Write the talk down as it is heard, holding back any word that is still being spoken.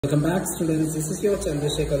Welcome back, students. This is your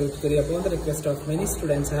Jntuh R18. Upon the request of many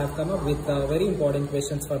students, I have come up with very important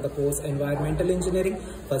questions for the course Environmental Engineering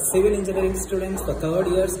for civil engineering students for third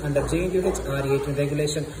years under Jntuh R18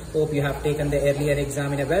 regulation. Hope you have taken the earlier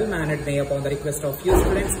exam in a well-mannered way. Upon the request of few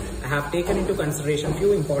students, I have taken into consideration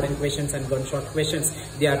few important questions and gunshot questions.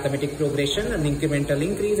 The arithmetic progression and incremental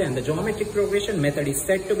increase and the geometric progression method is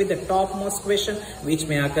said to be the topmost question, which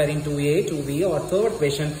may occur in 2A, 2B or third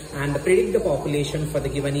question, and predict the population for the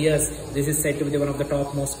given years. This is said to be one of the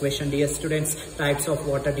topmost question. Dear students, types of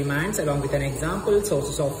water demands along with an example,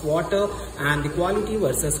 sources of water, and the quality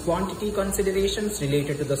versus quantity considerations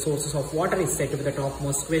related to the sources of water is said to be the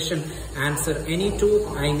topmost question. Answer any two,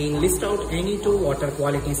 list out any two water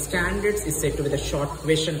quality standards is said to be the short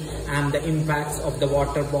question, and the impacts of the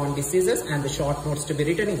waterborne diseases and the short notes to be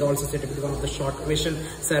written is also said to be one of the short question.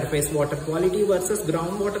 Surface water quality versus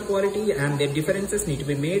groundwater quality and their differences need to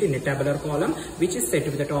be made in a tabular column, which is said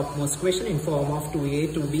to be the topmost question in form of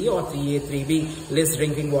 2A, 2B or 3A, 3B. List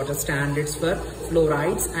drinking water standards for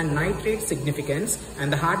fluorides and nitrate significance,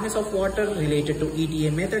 and the hardness of water related to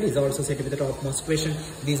ETA method is also said to be the topmost question.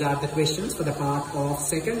 These are the questions for the part of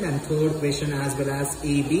second and third question as well as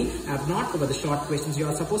AB. I have not covered the short questions. You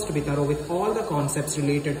are supposed to be thorough with all the concepts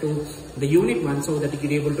related to the unit 1 so that you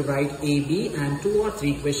are able to write AB and 2 or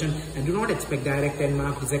 3 question, and do not expect direct 10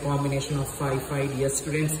 mark. It is a combination of 5 year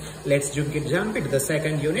students. Let's jump into the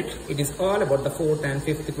second unit. It is all about the fourth and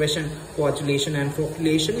fifth question. Coagulation and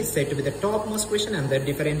flocculation is said to be the topmost question, and the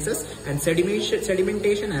differences and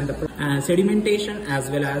sedimentation and the sedimentation as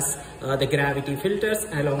well as the gravity filters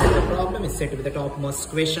along with the problem is said to be the topmost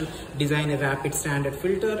question. Design a rapid standard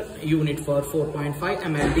filter unit for 4.5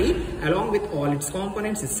 mLD along with all its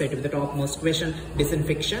components is said to be the topmost question.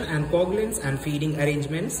 Disinfection and coagulants and feeding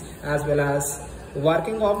arrangements as well as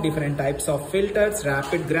working of different types of filters,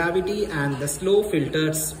 rapid gravity and the slow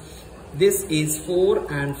filters. This is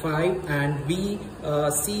 4 and 5 and B,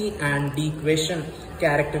 C and D question.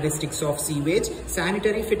 Characteristics of sewage,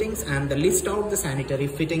 sanitary fittings and the list out the sanitary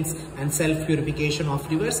fittings, and self-purification of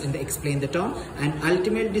rivers and explain the term, and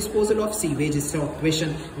ultimate disposal of sewage is short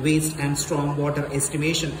question. Waste and storm water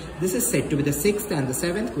estimation. This is said to be the 6th and the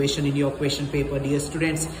 7th question in your question paper, dear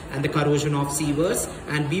students. And the corrosion of sewers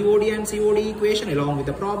and BOD and COD equation along with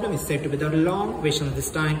the problem is said to be the long question this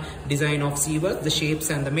time. Design of sewers, the shapes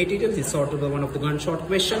and the materials is sort of one of the gunshot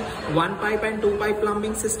question. 1 pipe and 2 pipe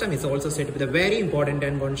plumbing system is also said to be the very important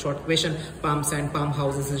and one short question. Pumps and pump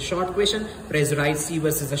houses is a short question. Pressurized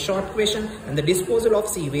sewers is a short question, and the disposal of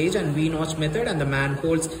sewage and V-notch method and the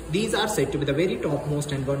manholes, these are said to be the very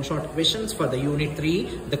topmost and one short questions for the unit 3,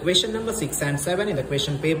 the question number 6 and 7 in the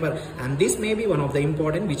question paper. And this may be one of the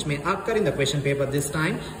important which may occur in the question paper this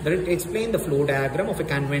time, that it explain the flow diagram of a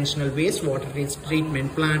conventional wastewater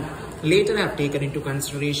treatment plant. Later I have taken into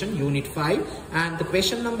consideration unit 5, and the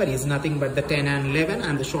question number is nothing but the 10 and 11,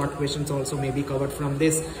 and the short questions also may be covered from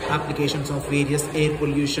this. Applications of various air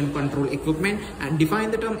pollution control equipment and define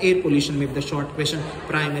the term air pollution may be the short question.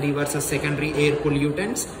 Primary versus secondary air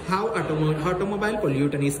pollutants, how automobile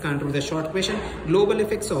pollutant is controlled, the short question. Global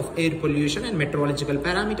effects of air pollution and meteorological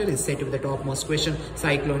parameter is said to be the topmost question.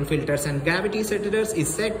 Cyclone filters and gravity settlers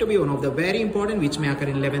is said to be one of the very important which may occur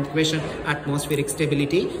in 11th question. Atmospheric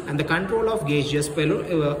stability and the control of gaseous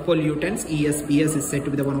pollutants ESPS is said to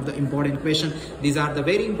be the one of the important question. These are the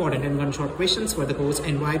very important and one short questions for the course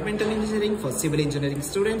Environmental Engineering for civil engineering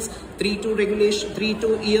students 3-2 regulation,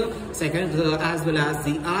 3-2 year second as well as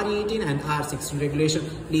the R18 and R16 regulation.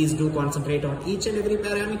 Please do concentrate on each and every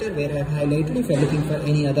parameter where I have highlighted. If you are looking for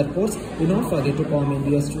any other course, do not forget to comment,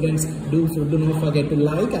 dear students. Do not forget to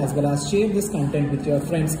like as well as share this content with your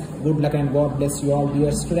friends. Good luck and God bless you all,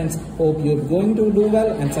 dear students. Hope you are going to do well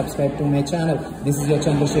and subscribe to my channel. This is your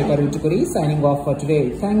Jntuh R18 signing off for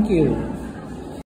today. Thank you.